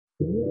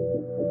It's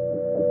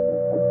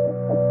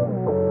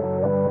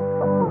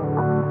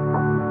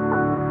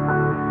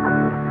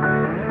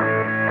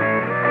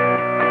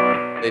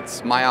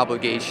my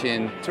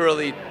obligation to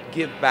really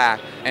give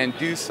back and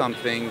do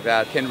something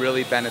that can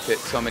really benefit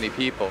so many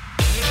people.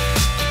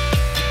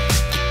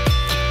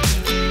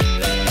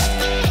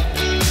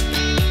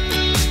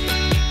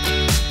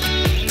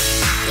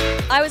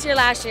 I was here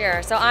last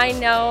year, so I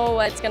know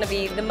it's going to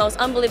be the most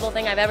unbelievable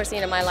thing I've ever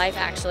seen in my life,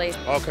 actually.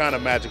 All kind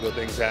of magical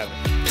things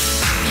happen.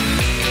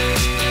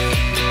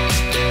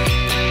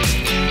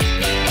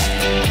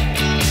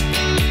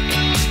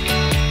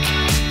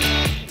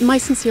 My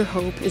sincere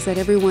hope is that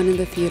everyone in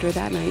the theater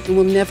that night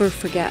will never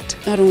forget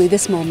not only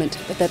this moment,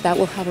 but that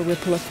will have a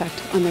ripple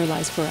effect on their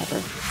lives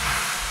forever.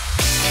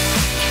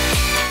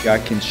 I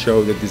can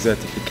show the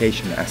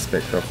desertification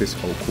aspect of this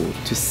whole course,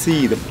 to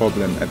see the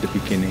problem at the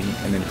beginning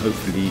and then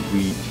hopefully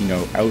we,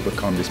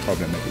 overcome this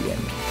problem at the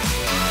end.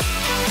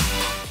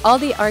 All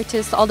the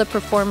artists, all the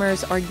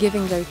performers are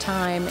giving their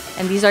time,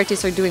 and these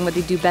artists are doing what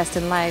they do best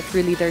in life.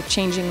 Really, they're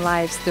changing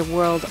lives the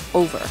world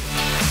over.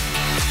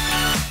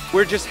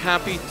 We're just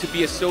happy to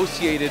be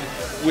associated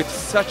with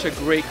such a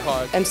great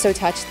cause. I'm so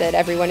touched that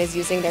everyone is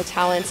using their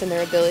talents and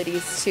their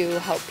abilities to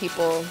help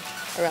people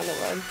around the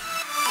world.